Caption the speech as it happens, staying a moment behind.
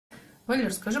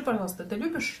Валер, скажи, пожалуйста, ты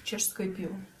любишь чешское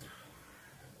пиво?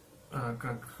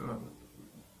 Как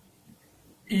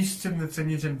истинный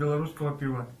ценитель белорусского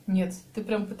пива. Нет, ты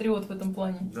прям патриот в этом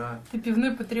плане. Да. Ты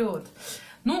пивной патриот.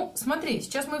 Ну, смотри,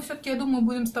 сейчас мы все-таки, я думаю,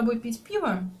 будем с тобой пить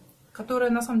пиво, которое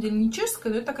на самом деле не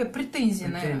чешское, но это такая претензия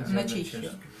на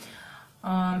Чехию.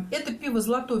 Это пиво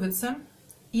Zlatovice.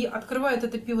 И открывает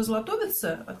это пиво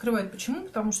Zlatovice. Открывает почему?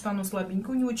 Потому что оно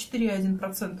слабенькое, у него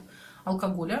 4,1%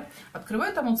 алкоголя.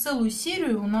 Открывает оно целую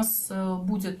серию. У нас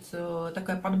будет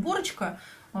такая подборочка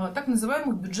так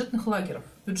называемых бюджетных лагеров.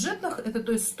 Бюджетных – это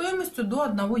то есть стоимостью до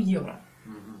 1 евро.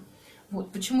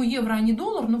 Вот. Почему евро, а не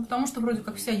доллар? Ну, потому что вроде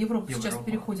как вся Европа сейчас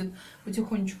переходит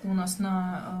потихонечку у нас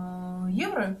на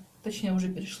евро, точнее, уже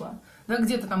перешла. Да,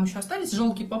 где-то там еще остались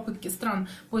жалкие попытки стран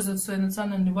пользоваться своей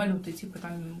национальной валютой, типа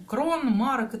там крон,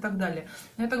 марок и так далее.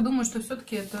 Я так думаю, что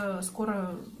все-таки это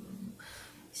скоро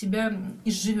себя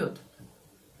изживет.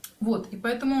 Вот, и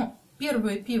поэтому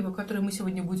первое пиво, которое мы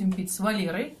сегодня будем пить с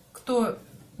Валерой, кто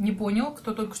не понял,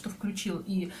 кто только что включил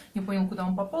и не понял, куда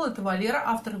он попал, это Валера,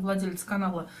 автор и владелец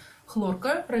канала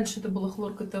Хлорка. Раньше это было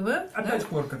Хлорка ТВ. Опять да?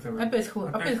 Хлорка ТВ. Опять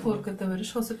Хлорка ТВ.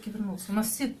 Решил все-таки вернуться. У нас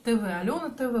все ТВ. Алена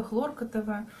ТВ, Хлорка ТВ.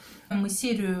 Мы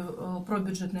серию про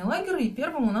бюджетные лагеры. И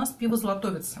первым у нас пиво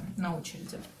Zlatovice на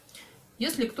очереди.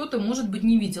 Если кто-то, может быть,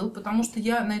 не видел, потому что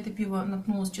я на это пиво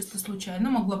наткнулась чисто случайно,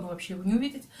 могла бы вообще его не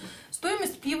увидеть.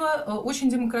 Стоимость пива очень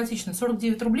демократична.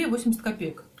 49 рублей 80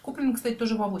 копеек. Куплено, кстати,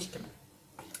 тоже в авоське.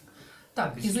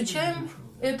 Так, без изучаем.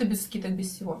 Это без скидок, без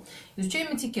всего.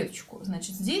 Изучаем этикеточку.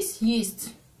 Значит, здесь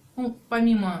есть, ну,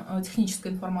 помимо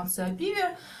технической информации о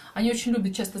пиве, они очень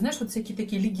любят часто, знаешь, вот всякие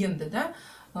такие легенды, да,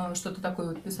 что-то такое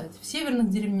вот писать. В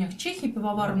северных деревнях Чехии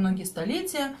пивовары многие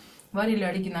столетия варили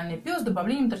оригинальное пиво с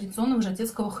добавлением традиционного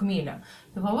жатецкого хмеля.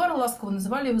 Пивовары ласково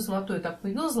называли его золотой. Так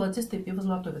появилось золотистое пиво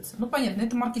Zlatovice. Ну, понятно,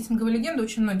 это маркетинговая легенда.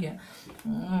 Очень многие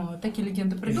такие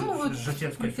легенды придумывают.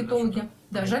 Маркетологи.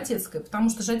 Да, жатецкое. Потому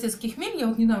что жатецкий хмель, я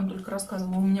вот недавно только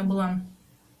рассказывала, у меня был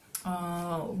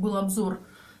обзор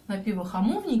на пиво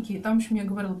хамовники, и там, в общем, я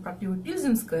говорила про пиво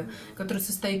пильзенское, которое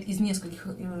состоит из нескольких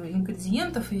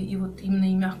ингредиентов, и вот именно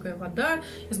и мягкая вода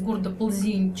из города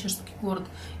Плзень, чешский город,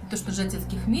 и то, что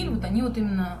жатецкий хмель, вот они вот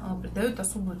именно придают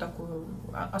особый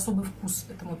вкус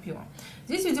этому пиву.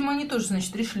 Здесь, видимо, они тоже,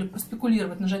 значит, решили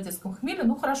поспекулировать на жатецком хмеле,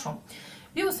 ну хорошо.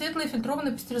 Пиво светлое,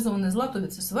 фильтрованное, пастеризованное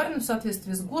Zlatovice, сварено в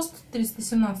соответствии с ГОСТ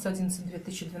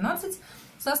 317.11.2012.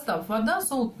 Состав: вода,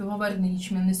 солод, пивоваренный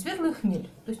ячменный светлый, хмель.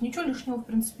 То есть ничего лишнего в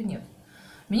принципе нет.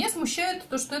 Меня смущает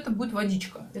то, что это будет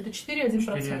водичка. Это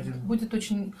 4,1%. Будет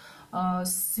очень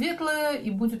светлое и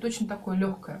будет очень такое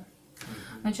легкое.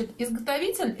 Значит,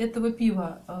 изготовитель этого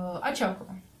пива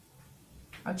Очаково.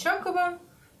 Очаково,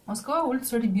 Москва,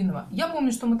 улица Рябинова. Я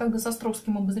помню, что мы тогда с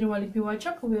Островским обозревали пиво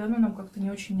Очаково, и оно нам как-то не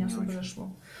особо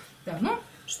зашло. Да, ну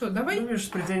что, давай. Ну, видишь, с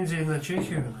претензией на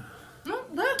Чехию. Ну,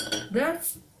 да.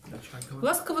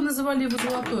 Ласково называли его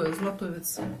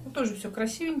Zlatovice. Ну, тоже все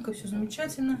красивенько, все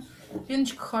замечательно.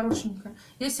 Пеночка хорошенькая.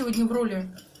 Я сегодня в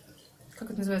роли,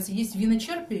 как это называется, есть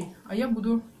виночерпий, а я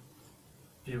буду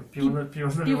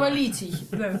пиволитий.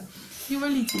 Да,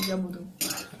 пиволитий я буду.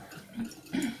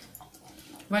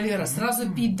 Валера, сразу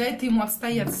пить, дай ты ему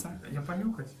отстояться. Я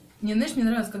понюхать. Мне, знаешь, мне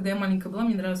нравится, когда я маленькая была,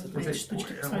 мне нравилось вот эти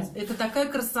штучки. Это такая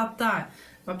красота.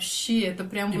 Вообще, это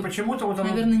прям и вот, почему-то вот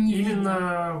наверное, не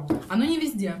именно... Оно не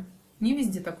везде. Не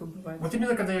везде такое бывает. Вот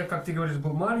именно когда я, как ты говоришь,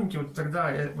 был маленький, вот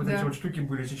тогда вот да. эти вот штуки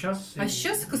были. Сейчас... А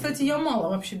сейчас, кстати, я мало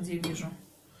вообще где вижу.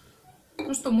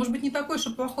 Ну что, может быть, не такое,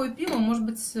 что плохое пиво. Может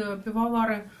быть,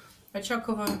 пивовары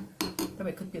Очакова...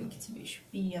 Давай-ка пенки тебе еще.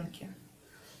 Пенки.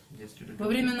 Во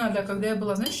времена, да, когда я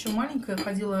была, знаешь, еще маленькая,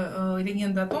 ходила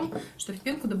легенда о том, что в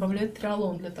пенку добавляют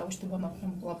триалон для того, чтобы она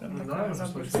прям была прям такая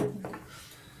разобранная.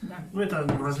 Да. Ну, это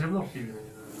разливное пиво.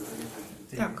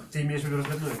 Ты имеешь в виду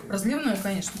разливное? Разливное,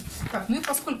 конечно. Так, ну и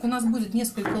поскольку у нас будет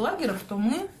несколько лагеров, то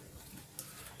мы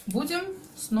будем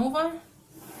снова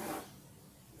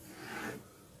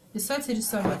писать и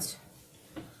рисовать.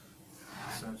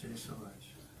 Писать и рисовать.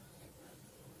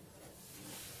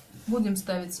 Будем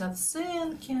ставить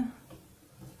оценки.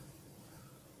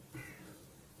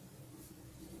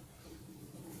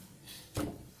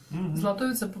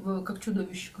 Zlatovice как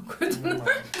чудовище какое-то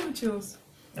получилось.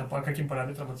 А по каким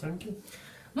параметрам оценки?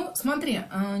 Ну, смотри,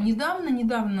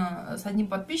 недавно с одним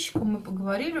подписчиком мы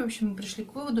поговорили, в общем, мы пришли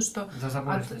к выводу, что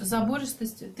от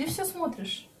забористости... Ты все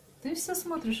смотришь.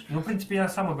 Ну, в принципе, я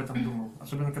сам об этом думал.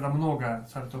 Особенно, когда много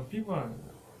сортов пива.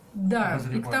 Да,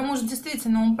 и к тому же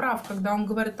действительно он прав, когда он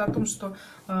говорит о том, что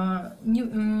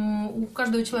у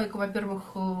каждого человека,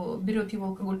 во-первых, берет его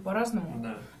алкоголь по-разному.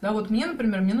 Да. Да, вот мне,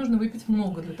 например, мне нужно выпить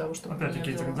много для того, чтобы...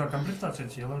 Опять-таки, да, комплектация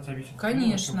тела зависит.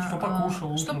 Конечно. Что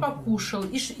покушал. Что покушал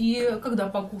и когда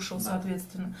покушал, да.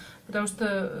 Соответственно. Потому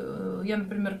что я,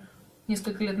 например,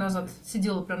 несколько лет назад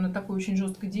сидела прям на такой очень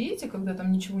жесткой диете, когда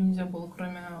там ничего нельзя было,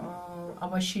 кроме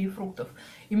овощей и фруктов.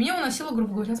 И меня уносило,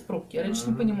 грубо говоря, с пробки. Я раньше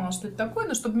не понимала, что это такое,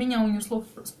 но чтобы меня унесло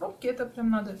с пробки, это прям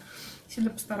надо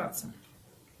сильно постараться.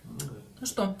 Ну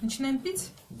что, начинаем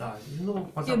пить? Да, ну,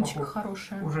 по Пеночка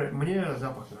хорошая. Уже мне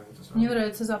запах нравится сразу. Мне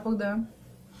нравится запах, да.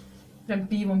 Прям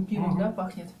пивом, да,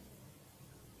 пахнет.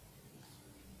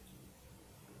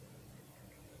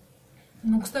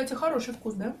 Ну, кстати, хороший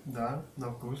вкус, да? Да,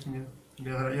 на вкус мне.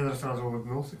 Я даже сразу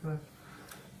улыбнулся, когда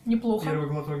неплохо. Первый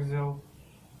глоток сделал.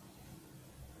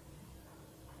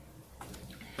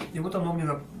 И вот оно мне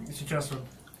сейчас вот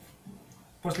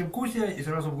после вкусия и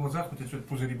сразу в глазах вот эти вот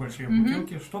пузыри большие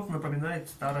бутылки, что-то напоминает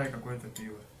старое какое-то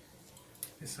пиво.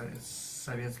 Из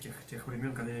советских тех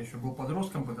времен, когда я еще был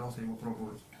подростком, пытался его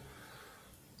пробовать.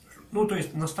 Ну, то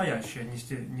есть настоящее,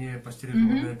 не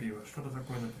пастеризованное пиво. Что-то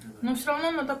такое напоминает. Но все равно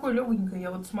оно такое легонькое.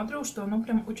 Я вот смотрю, что оно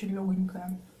прям очень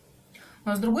легонькое.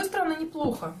 Но с другой стороны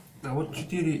неплохо. А вот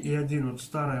 4,1, вот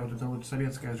старое, вот это вот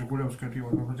советское жигулевское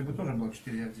пиво, ну, вроде бы тоже было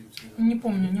 4,1. Не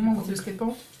помню, не могу тебе сказать,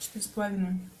 по-моему,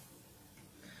 4,5.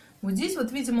 Вот здесь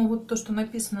вот, видимо, вот то, что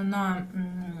написано на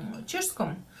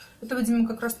чешском, это, видимо,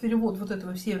 как раз перевод вот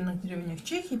этого в северных деревнях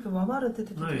Чехии, пивовар,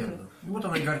 это. Наверное. Вот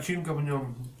она и горчинка в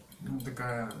нем,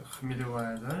 такая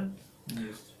хмелевая, да?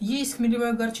 Есть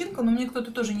хмелевая горчинка, но мне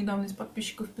кто-то тоже недавно из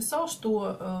подписчиков писал,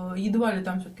 что едва ли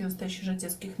там все-таки настоящий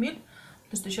жатецкий хмель,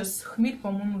 потому что сейчас хмель,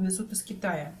 по-моему, везут из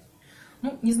Китая.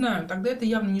 Ну, не знаю, тогда это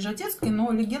явно не жатецкий, но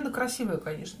легенда красивая,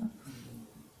 конечно.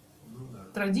 Ну, да.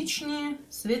 Традичнее,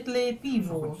 светлое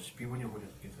пиво. Пиво не будет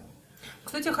в Китае.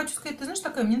 Кстати, я хочу сказать, ты знаешь,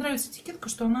 такая, мне нравится этикетка,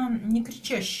 что она не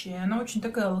кричащая, она очень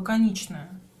такая лаконичная.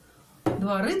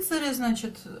 Два рыцаря,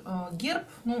 значит, герб,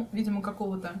 ну, видимо,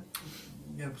 какого-то.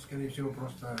 Герб, скорее всего,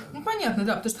 просто... Ну, понятно,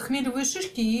 да, потому что хмелевые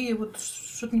шишки и вот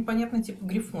что-то непонятное типа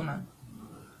грифона.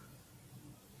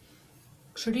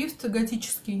 Шрифт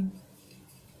готический.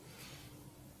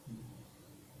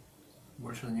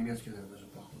 Больше на немецкий, наверное, даже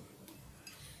похоже.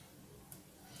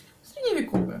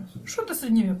 Средневековое. Что-то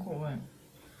средневековое.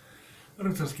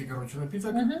 Рыцарский, короче,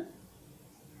 напиток.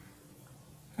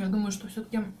 Я думаю, что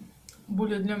все-таки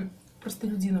более для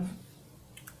простолюдинов.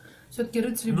 Все-таки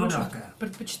рыцари больше мягкое.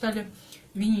 Предпочитали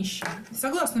винище.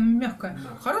 Согласна, мягкое.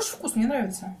 Да. Хороший вкус, мне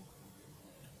нравится.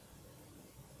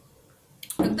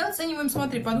 Тогда оцениваем,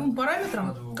 смотри, по двум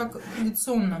параметрам, как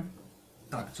традиционно.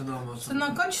 Так, цена у нас...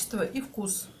 Цена, качество и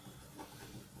вкус.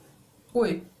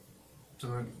 Ой.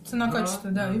 Цена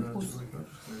качество, да, и вкус.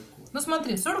 Ну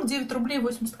смотри, 49 рублей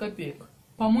 80 копеек.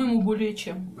 По-моему, более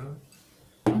чем.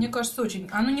 Да. Мне кажется, очень.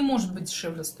 Оно не может быть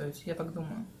дешевле стоить, я так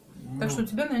думаю. Ну, так что у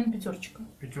тебя, наверное, пятерочка.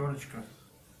 Пятерочка.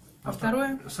 А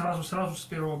второе? Сразу с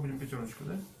первого будем пятерочку,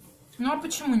 да? Ну а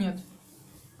почему нет?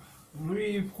 Ну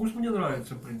и вкус мне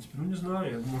нравится, в принципе. Ну не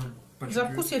знаю, может... За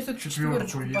вкус я все-таки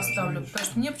четверочку поставлю, потому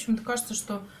что мне почему-то кажется,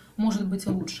 что может быть и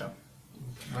лучше.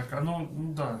 Так, оно,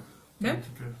 ну да. Да? В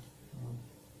принципе,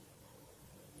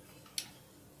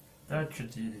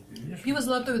 5-4. Пиво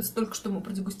Zlatovice только что мы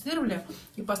продегустировали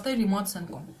и поставили ему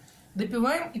оценку.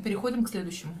 Допиваем и переходим к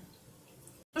следующему.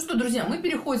 Ну что, друзья, мы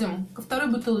переходим ко второй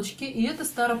бутылочке, и это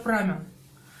Staropramen.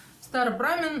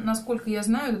 Staropramen, насколько я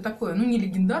знаю, это такое, ну не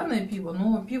легендарное пиво,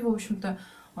 но пиво, в общем-то,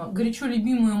 горячо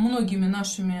любимое многими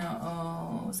нашими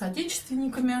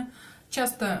соотечественниками,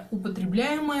 часто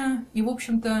употребляемое и, в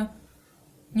общем-то,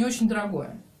 не очень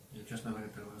дорогое. Я, честно говоря,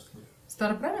 первый раз слышу.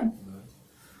 Staropramen? Да.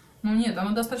 Ну нет,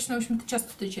 оно достаточно, в общем-то, часто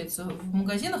встречается в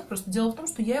магазинах. Просто дело в том,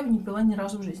 что я его не пила ни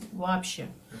разу в жизни. Вообще.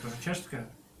 Это же чешское?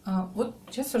 Вот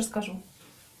сейчас все расскажу.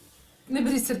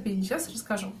 Наберись терпения, сейчас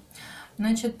расскажу.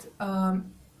 Значит,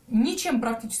 ничем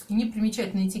практически не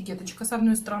примечательная этикеточка, с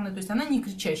одной стороны. То есть она не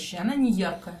кричащая, она не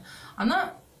яркая.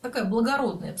 Она такая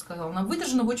благородная, я бы сказала. Она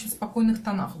выдержана в очень спокойных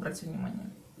тонах, обратите внимание.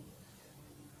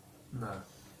 Да.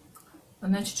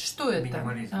 Значит, что это?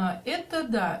 Минимализм.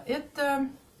 Это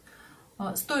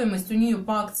стоимость у нее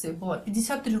по акции была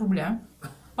 53 рубля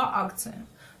по акции.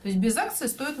 То есть без акции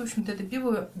стоит, в общем-то, это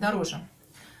пиво дороже.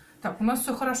 Так, у нас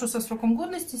все хорошо со сроком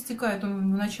годности. Истекает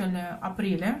он в начале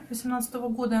апреля 2018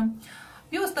 года.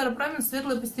 Пиво Staropramen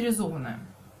светлое пастеризованное.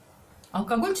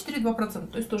 Алкоголь 4,2%,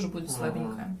 то есть тоже будет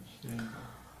слабенькое.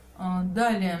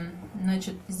 Далее,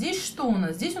 значит, здесь что у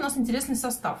нас? Здесь у нас интересный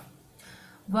состав.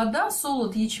 Вода,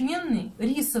 солод ячменный,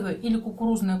 рисовая или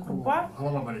кукурузная крупа,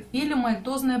 или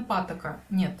мальтозная патока.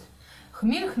 Нет.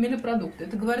 Хмель, хмелепродукты.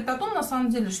 Это говорит о том, на самом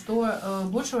деле, что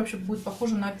больше вообще будет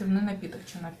похоже на пивной напиток,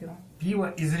 чем на пиво. Пиво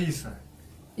из риса.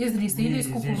 Из риса или из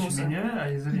Из кукурузы. ячменя,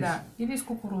 а из риса. Да, или из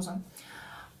кукурузы.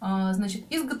 Значит,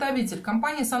 изготовитель.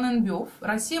 Компания Санэнбёв.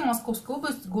 Россия, Московская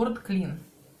область, город Клин.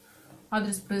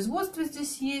 Адрес производства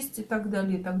здесь есть и так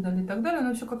далее, и так далее, и так далее.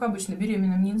 Но все как обычно.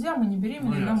 Беременным нельзя, мы не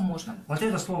беременные, нам можно. Вот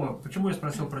это слово. Почему я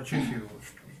спросил про Чехию?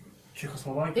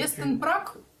 Чехословакию. Эстен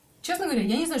Праг. Честно говоря,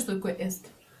 я не знаю, что такое эст.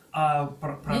 А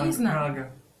я не знаю.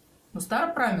 Прага? Ну,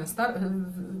 Старопрамен.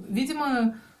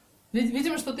 Видимо,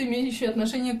 что-то имеющее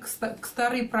отношение к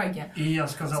старой Праге. И я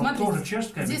сказал, смотрите, тоже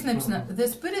чешская. Здесь написано The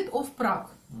Spirit of Prague.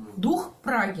 Дух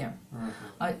Праги.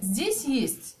 Здесь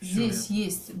есть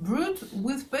brewed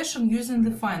with passion using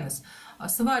the finest.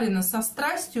 Сварено со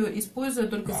страстью, используя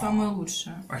только самое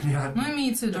лучшее. Понятно. Но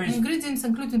имеется в виду. Ingredients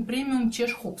including premium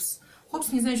Czech hops.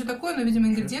 Hops, не знаю, что такое, но, видимо,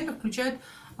 ингредиенты включают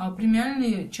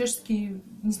премиальный чешский,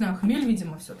 не знаю, хмель,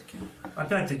 видимо, все-таки.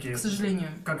 Опять-таки, к сожалению.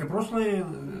 Как и прошлое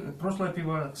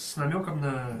пиво, с намеком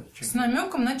на Чехию. С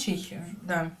намеком на Чехию,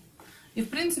 да. И, в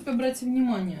принципе, обратите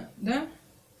внимание, да,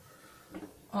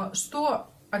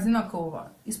 что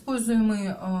одинакового.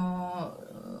 Используемый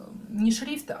не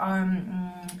шрифт, а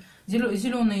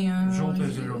желто-зеленая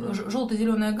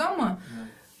гамма.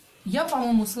 Я,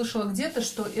 по-моему, слышала где-то,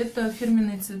 что это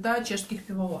фирменные цвета чешских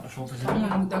пивоваров.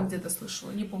 По-моему, да, где-то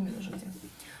слышала. Не помню даже где.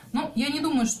 Ну, я не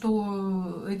думаю,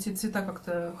 что эти цвета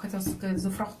как-то, хотел сказать,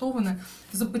 зафрахтованы,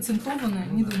 запатентованы.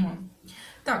 Не думаю.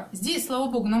 Так, здесь, слава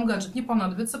богу, нам гаджет не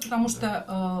понадобится, потому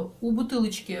что у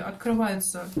бутылочки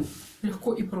открывается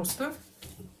легко и просто.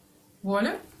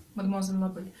 Вуаля, мадемуазель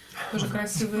Лабель. Тоже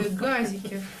красивые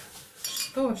газики.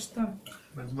 Что?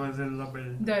 Мадемуазель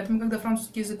Лабель. Да, это мы когда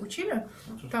французский язык учили.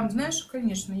 Там, знаешь,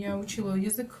 конечно, я учила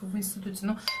язык в институте,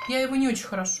 но я его не очень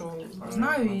хорошо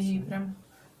знаю и прям,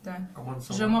 да.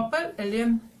 Je m'appelle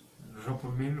Hélène.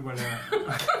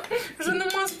 Je ne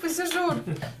mange pas ce jour.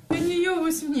 У нее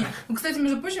 8 дней. Ну, кстати,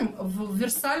 между прочим, в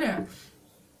Версале,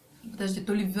 подожди,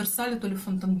 то ли в Версале, то ли в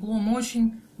Фонтенбло, мы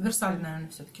очень, Версаль, наверное,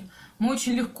 все-таки, мы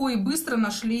очень легко и быстро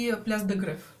нашли пляс де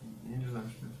Греф. Я не знаю,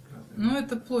 что это пляс. Ну,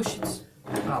 это площадь.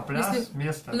 А, пляс, если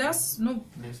место. Пляс, ну,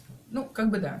 место. Ну,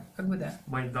 как бы да.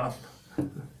 Майдан.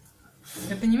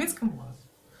 Это немецком?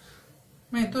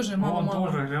 Тоже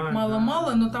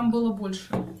мало-мало, но там было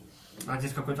больше. А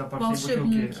здесь какой-то по всей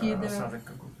бутылке да. осадок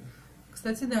какой-то.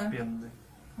 Кстати, да. Пенный.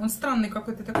 Он странный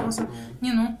какой-то такой.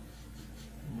 Не, ну.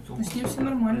 С ним все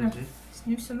нормально. С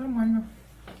ним все нормально.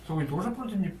 Слушай, тоже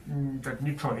вроде так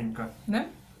не черненько. Да?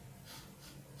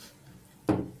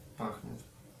 Пахнет.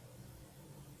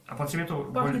 А по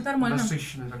цвету пахнет нормально.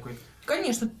 Насыщенный такой.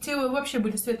 Конечно, те вообще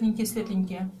были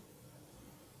светленькие.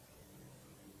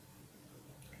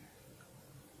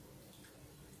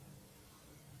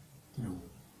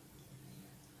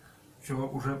 Все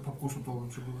уже по вкусу-то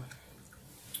лучше было.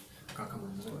 Как оно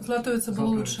называется? Златовица было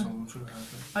лучше.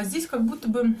 А здесь как будто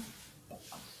бы...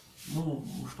 Ну,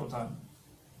 что-то...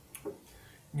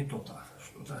 Не то-то.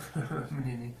 Что-то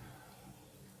мне не...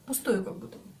 Пустое как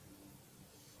будто.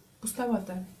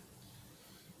 Пустоватое.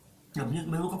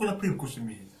 Ну, какой-то привкус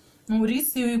имеет. Ну,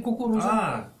 рис и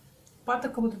кукуруза.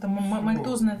 Патока вот это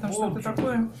мальтозная, там что-то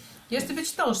такое. Я же тебе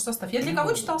читала же состав. Я для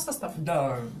кого читала состав?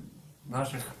 Да,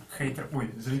 наших хейтеров.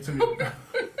 Ой, зрителей.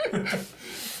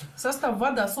 Состав: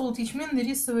 вода, солод ячменный,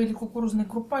 рисовая или кукурузная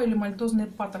крупа или мальтозная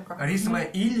патока. Рисовая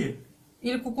или?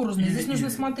 Или кукурузная. Здесь нужно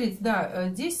смотреть. Да,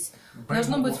 здесь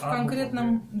должно быть в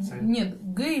конкретном... Нет,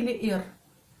 Г или Р.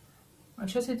 А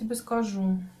сейчас я тебе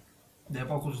скажу. Да я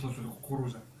по вкусу слышу, это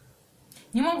кукуруза.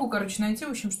 Не могу, короче, найти, в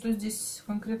общем, что здесь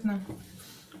конкретно.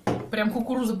 Прям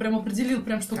кукуруза, прям определил,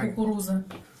 прям что кукуруза.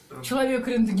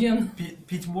 Человек-рентген.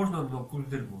 Пить можно, но вкус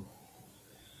дерьмо.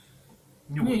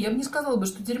 Не, я бы не сказала бы,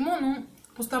 что дерьмо, но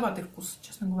пустоватый вкус,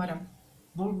 честно говоря.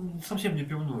 Ну, совсем не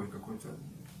пивной какой-то.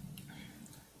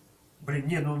 Блин,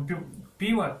 не, ну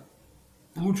пиво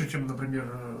лучше, чем,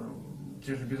 например,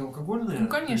 те же безалкогольные. Ну,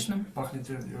 конечно. Пахнет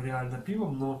реально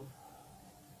пивом, но...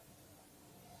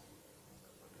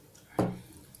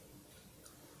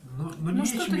 Ну, не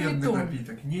ячменный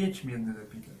напиток, не ячменный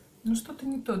напиток. Ну, что-то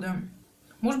не то, да.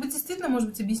 Может быть, действительно,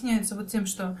 объясняется вот тем,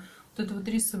 что вот это вот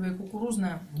рисовое и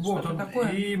кукурузное, вот, что-то такое.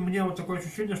 И мне вот такое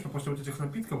ощущение, что после вот этих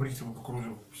напитков рисового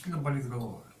кукурузного сильно болит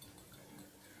голова.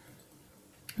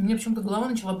 Мне почему-то голова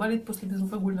начала болеть после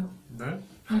безалкогольных. Да?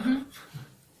 Угу.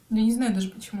 Я не знаю даже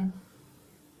почему.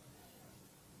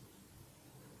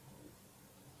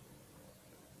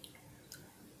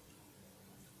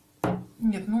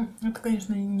 Нет, ну, это,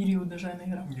 конечно, не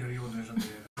Рио-де-Жанейро. Не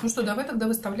Рио-де-Жанейро. Ну что, давай тогда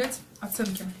выставлять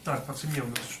оценки. Так, по цене у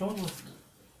нас что у нас?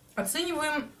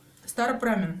 Оцениваем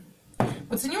Staropramen.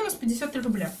 По цене у нас 53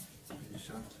 рубля.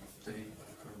 63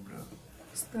 рубля.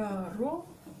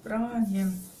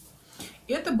 Staropramen.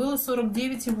 Это было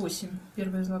 49,8.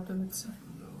 Первая златовица.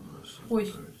 Да, у нас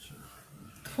ой.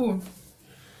 Фу.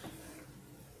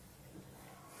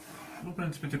 Ну, в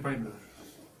принципе, ты поймешь.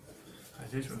 А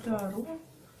здесь вот...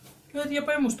 Ну, это я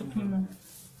пойму, что к нему.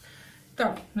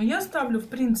 Так, ну я ставлю, в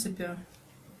принципе,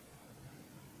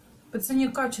 по цене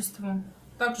качеству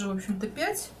также, в общем-то,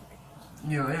 5,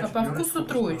 Не, а по вкусу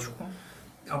троечку.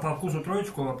 А по вкусу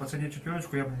троечку, а по цене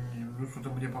четверочку, я ну, что-то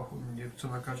мне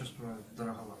цена-качество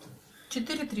дороговато.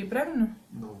 4,3, правильно?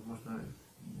 Ну, можно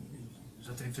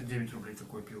за 39 рублей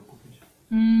такое пиво купить.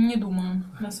 Не думаю,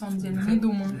 на самом деле, не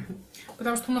думаю.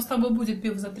 Потому что у нас с тобой будет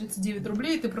пиво за 39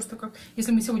 рублей, и ты просто как...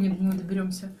 Если мы сегодня до него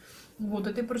доберемся, вот,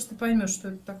 и ты просто поймешь, что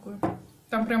это такое.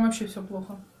 Там прям вообще все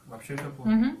плохо. Вообще все плохо?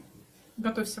 Угу.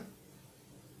 Готовься.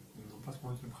 Ну,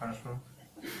 посмотрим, хорошо.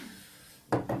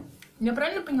 Я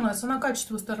правильно поняла?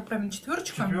 Цена-качество Staropramen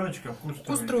четверочка? Четверочка,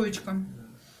 вкус троечка. Да.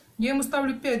 Я ему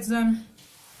ставлю 5 за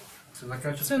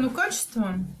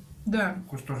цену-качество. Да.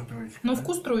 Вкус тоже троечка. Но да?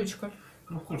 вкус троечка.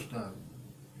 Ну, вкус, да.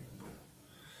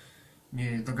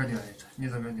 Не догоняет, не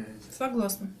догоняет.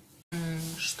 Согласна.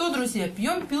 Что, друзья,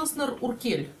 пьем Pilsner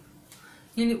Urquell.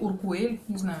 Или Urquell,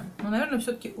 не знаю. Но, наверное,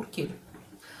 все-таки Urquell.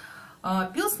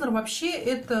 Пилснер вообще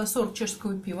это сорт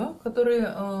чешского пива, который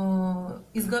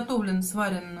изготовлен,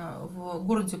 сварен в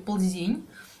городе Плзень.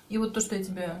 И вот то, что я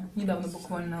тебе недавно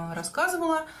буквально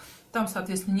рассказывала, там,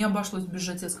 соответственно, не обошлось без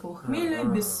жатецкого хмеля,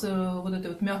 без вот этой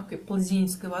вот мягкой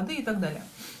плзенской воды и так далее.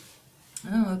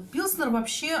 Пилснер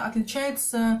вообще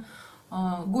отличается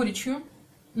горечью.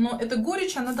 Но эта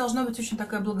горечь, она должна быть очень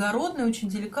такая благородная, очень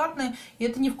деликатная. И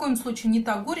это ни в коем случае не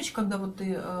та горечь, когда вот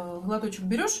ты глоточек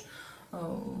берешь,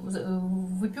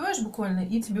 выпиваешь буквально,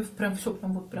 и тебе прям все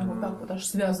прям вот так вот аж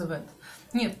связывает.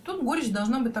 Нет, тут горечь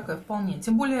должна быть такая вполне.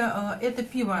 Тем более это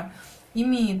пиво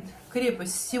имеет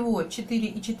крепость всего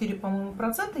 4,4, по-моему,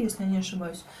 процента, если я не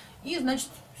ошибаюсь. И значит,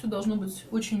 все должно быть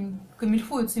очень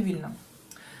камильфо и цивильно.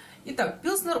 Итак,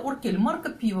 Pilsner Urquell, марка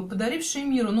пива, подарившая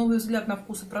миру новый взгляд на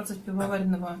вкус и процесс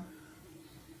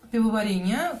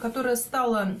пивоварения, которая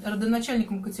стала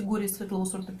родоначальником категории светлого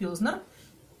сорта Pilsner.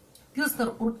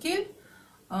 Pilsner Urquell,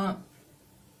 о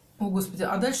господи,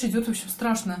 а дальше идет, в общем,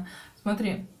 страшно.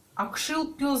 Смотри.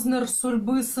 Акшил Pilsner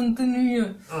Surby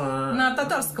Сантеню на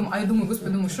татарском. А я думаю,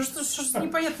 господи, думаю, что за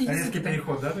непонятный язык. Резкий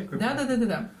переход, да? Такой?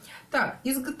 Да. Так,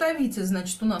 изготовитель,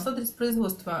 значит, у нас адрес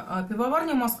производства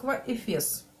пивоварня Москва,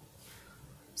 Эфес.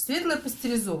 Светлое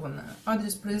пастеризованное.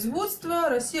 Адрес производства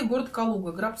Россия, город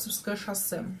Калуга, Грабцевское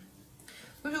шоссе.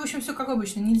 Ну, в общем, все как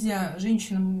обычно. Нельзя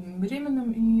женщинам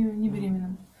беременным и не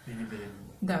беременным. И не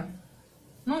беременным. Да.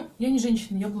 Ну, я не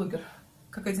женщина, я блогер.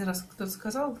 Как один раз кто-то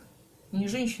сказал, не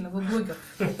женщина, вы блогер.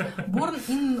 Born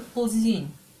in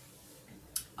Плзень.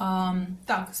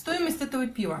 Так, стоимость этого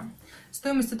пива.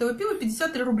 Стоимость этого пива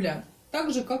 53 рубля.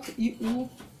 Так же, как и у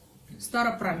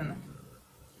Staropramen.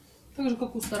 Так же,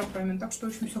 как у Staropramen. Так что, в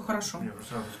общем, все хорошо.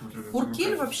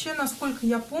 Urquell вообще, насколько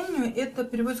я помню, это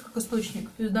переводится как источник.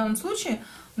 То есть в данном случае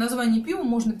название пива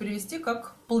можно перевести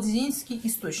как плзенский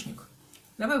источник.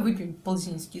 Давай выпьем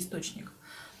плзенский источник.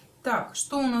 Так,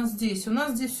 что у нас здесь? У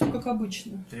нас здесь все как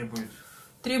обычно.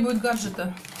 Требует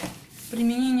гаджета.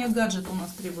 Применение гаджета у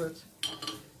нас требует.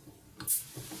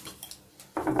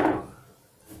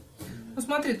 Ну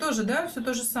смотри, тоже, да, все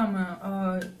то же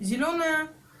самое. Зеленое,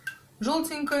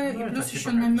 желтенькое, и плюс еще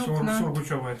намек на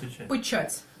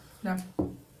печать. Да.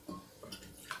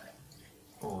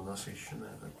 О,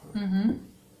 насыщенное такое. Угу.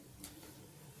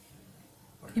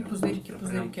 И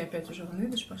пузырьки опять уже, вон,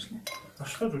 видишь, пошли. А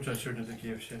что у тебя сегодня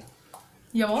такие все?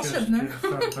 Я волшебная.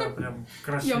 Да, прям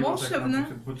красиво. Я волшебная.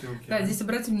 Да, здесь да.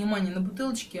 обратите внимание, на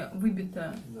бутылочке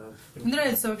выбито. Да, мне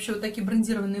нравятся вообще вот такие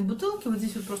брендированные бутылки. Вот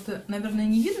здесь вот просто, наверное,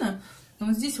 не видно. Но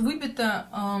вот здесь выбито,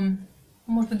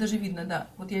 может быть, даже видно, да.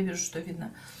 Вот я вижу, что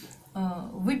видно.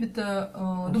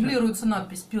 Выбито, дублируется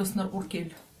надпись Pilsner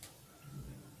Urquell.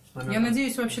 Я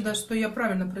надеюсь вообще даже, что я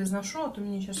правильно произношу, а то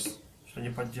мне сейчас... Что не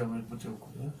подделывают бутылку,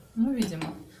 да? Ну,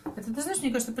 видимо. Это, ты знаешь,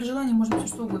 мне кажется, при желании можно все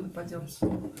что угодно поделать.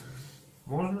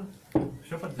 Можно.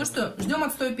 Все подделать. Ну что, ждем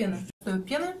отстоя пены. Отстоя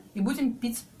пены и будем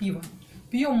пить пиво.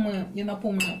 Пьем мы, я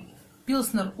напомню,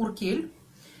 Pilsner Urquell.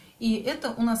 И это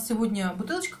у нас сегодня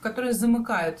бутылочка, которая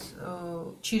замыкает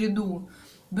череду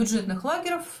бюджетных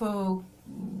лагеров,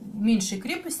 меньшей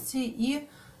крепости и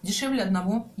дешевле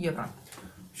 1 евро.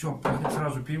 Все, пахнет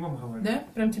сразу пивом, говорю. Да?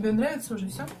 Прям тебе нравится уже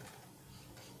все?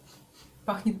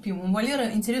 Пахнет пивом. У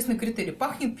Валеры интересный критерий.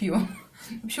 Пахнет пивом.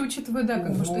 Вообще, учитывая, да,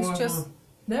 как бы, что сейчас...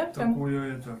 Да? Прям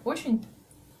такое это... Очень?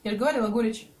 Я же говорила,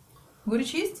 горечь.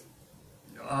 Горечь есть?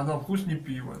 А на вкус не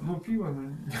пиво. Ну, пиво,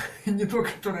 но не то,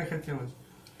 которое хотелось.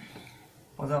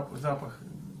 Запах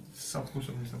со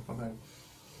вкусом не совпадает.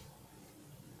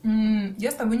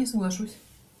 Я с тобой не соглашусь.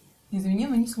 Извини,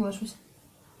 но не соглашусь.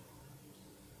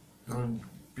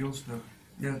 Пилснер.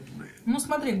 Ну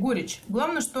смотри, горечь.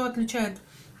 Главное, что отличает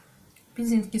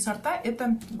пилзенские сорта,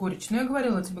 это горечь. Но я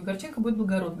говорила тебе, горчинка будет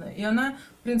благородная. И она,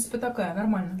 в принципе, такая,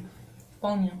 нормальная.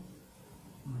 Вполне.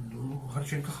 Ну,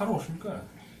 горчинка хорошенькая.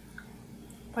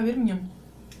 Поверь мне.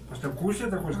 Послевкусие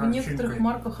такое с В горчинкой. некоторых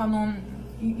марках оно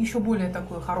еще более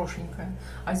такое хорошенькое.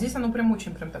 А здесь оно прям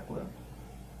очень прям такое.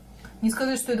 Не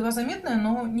сказать, что едва заметное,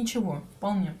 но ничего,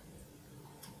 вполне.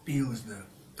 Пилснер.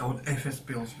 А вот Эфес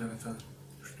Пилснер это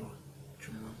что? К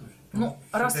чему относится? Ну,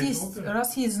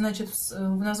 раз есть, значит,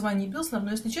 в названии Пилснер,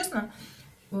 но если честно,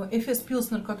 Эфес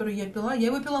Пилснер, который я пила, я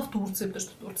его пила в Турции, потому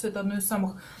что Турция это одно из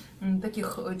самых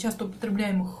таких часто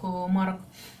употребляемых марок.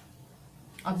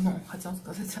 Одно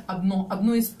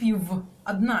из пив.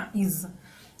 Одна из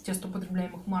часто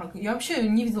употребляемых марок. Я вообще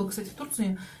не видела, кстати, в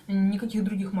Турции никаких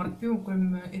других марок пива,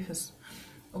 кроме Эфес.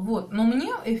 Вот. Но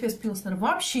мне Эфес Пилснер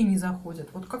вообще не заходит.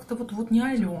 Вот как-то вот не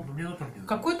алё.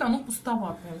 Какое-то оно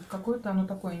пустоватое. Какое-то оно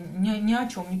такое ни о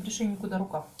чем, не пришей никуда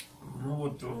рукав. Ну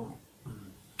вот,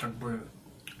 как бы...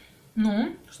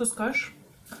 Ну, что скажешь?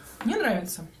 Мне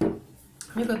нравится.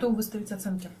 Я готова выставить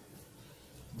оценки.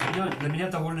 Для меня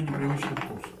довольно непривычный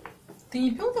вкус. Ты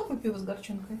не пил такое пиво с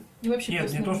горчинкой? И вообще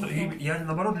Нет, не то, что... Я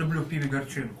наоборот люблю в пиве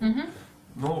горчинку. Угу.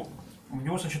 Но у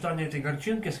него сочетание этой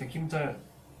горчинки с каким-то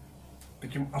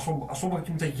таким особо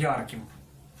каким-то ярким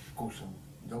вкусом.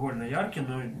 Довольно яркий,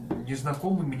 но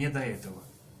незнакомый мне до этого.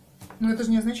 Но это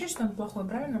же не означает, что оно плохое,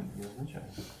 правильно? Не означает.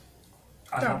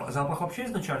 А запах вообще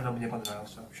изначально мне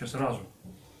понравился. Вообще сразу.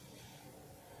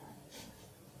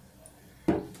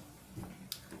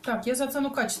 Так, я за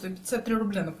цену качества 53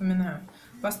 рубля, напоминаю.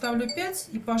 Поставлю 5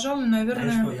 и, пожалуй,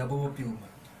 наверное... Знаешь что, я бы его пил.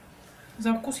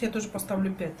 За вкус я тоже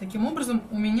поставлю 5. Таким образом,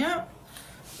 у меня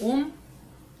он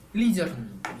лидер.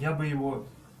 Я бы его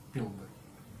пил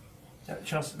бы.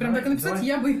 Сейчас, прям так и написать,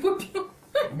 я бы его пил.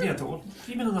 Нет, вот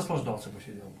именно наслаждался бы,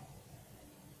 сидел бы.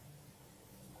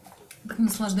 Так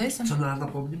наслаждайся. Цена,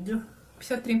 напомни мне.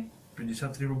 53.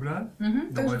 53 рубля.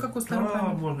 Угу, так же, как у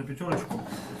Staropramen. Можно пятерочку.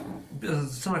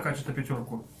 Цена качество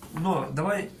пятерку. Но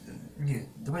давай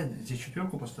здесь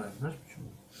четверку поставим. Знаешь почему?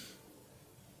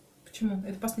 Почему?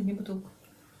 Это последняя бутылка.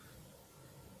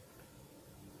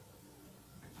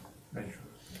 Дальше.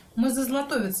 Мы за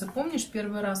Zlatovice, помнишь,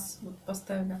 первый раз вот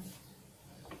поставили?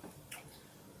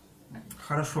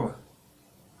 Хорошо.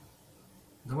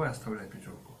 Давай оставляй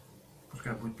пятерку.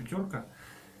 Пускай будет пятерка.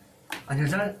 А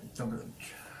нельзя там...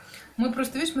 Мы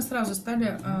просто, видишь, мы сразу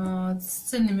стали с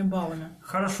цельными баллами.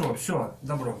 Хорошо, все,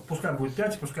 добро. Пускай будет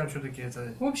 5, пускай все-таки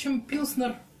это... В общем,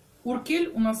 Pilsner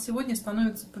Urquell у нас сегодня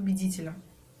становится победителем.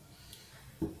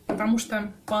 Потому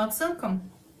что по оценкам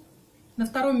на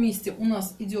втором месте у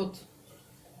нас идет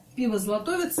пиво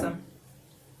Zlatovice.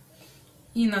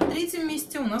 И на третьем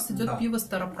месте у нас идет пиво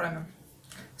Staropramen.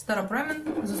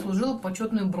 Staropramen заслужила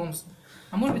почетную бронзу.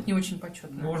 А может быть, не очень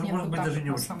почетную. Может быть, даже не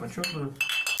очень почетную.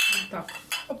 Вот так.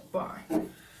 Опа.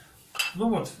 Ну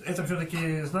вот, это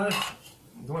все-таки, знаешь,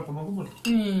 давай помогу, может?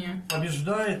 Не-не-не.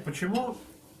 Побеждает. Почему?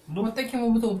 Ну... Вот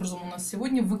таким вот образом у нас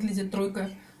сегодня выглядит тройка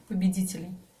победителей.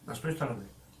 А с той стороны?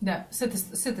 Да, с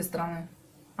этой стороны.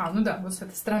 А, ну да, вот с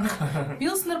этой стороны.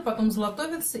 Pilsner, потом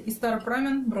Zlatovice и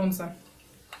Staropramen бронза.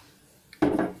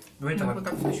 Мы вот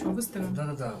так вот еще выставим.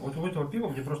 Да-да-да. Вот у этого пива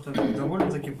мне просто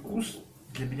довольно-таки вкус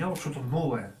для меня вот что-то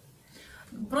новое.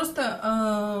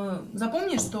 Просто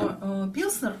запомни, что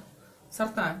Pilsner,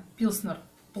 сорта, Pilsner,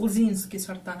 ползинские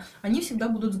сорта, они всегда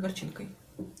будут с горчинкой.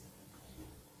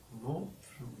 Ну,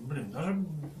 блин, даже,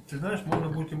 ты знаешь, можно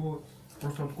будет его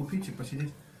просто вот купить и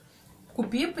посидеть.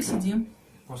 Купи, посиди.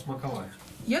 Посмаковать.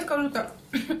 Я скажу так,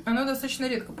 оно достаточно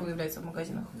редко появляется в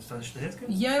магазинах. Достаточно редко?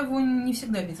 Я его не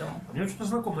всегда видела. А мне что-то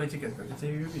знакомая этикетка, где-то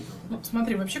я ее видел. Ну,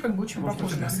 смотри, вообще как бы очень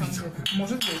похоже на самом деле.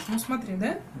 Может быть. Ну смотри,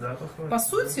 да? Да, похоже. По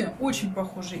сути, очень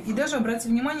похожи. И даже, обрати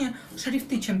внимание,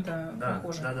 шрифты чем-то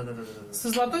похожи. Да. Со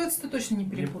Zlatovice ты точно не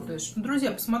перепутаешь.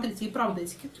 Друзья, посмотрите, и правда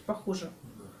этикетки похожи.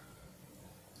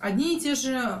 Одни и те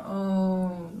же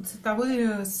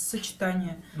цветовые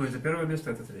сочетания. Ну, это первое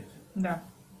место, это третье. Да.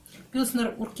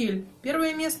 Pilsner Urquell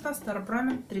первое место,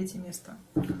 Staropramen третье место.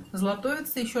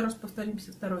 Zlatovice, еще раз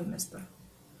повторимся, второе место.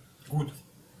 Гуд.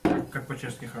 Как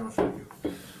по-чешски хороший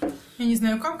пиво. Я не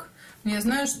знаю как, но я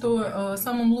знаю, что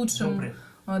самым лучшим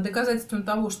доказательством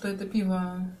того, что это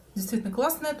пиво действительно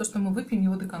классное, то, что мы выпьем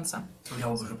его до конца. Я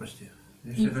уже почти.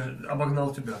 Я даже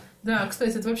обогнал тебя. Да,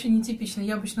 кстати, это вообще нетипично.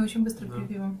 Я обычно очень быстро пью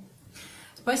пиво.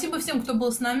 Спасибо всем, кто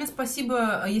был с нами.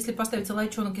 Спасибо, если поставите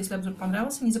лайчонок, если обзор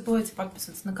понравился. Не забывайте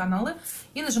подписываться на каналы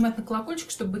и нажимать на колокольчик,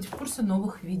 чтобы быть в курсе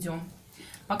новых видео.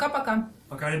 Пока-пока.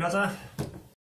 Пока, ребята.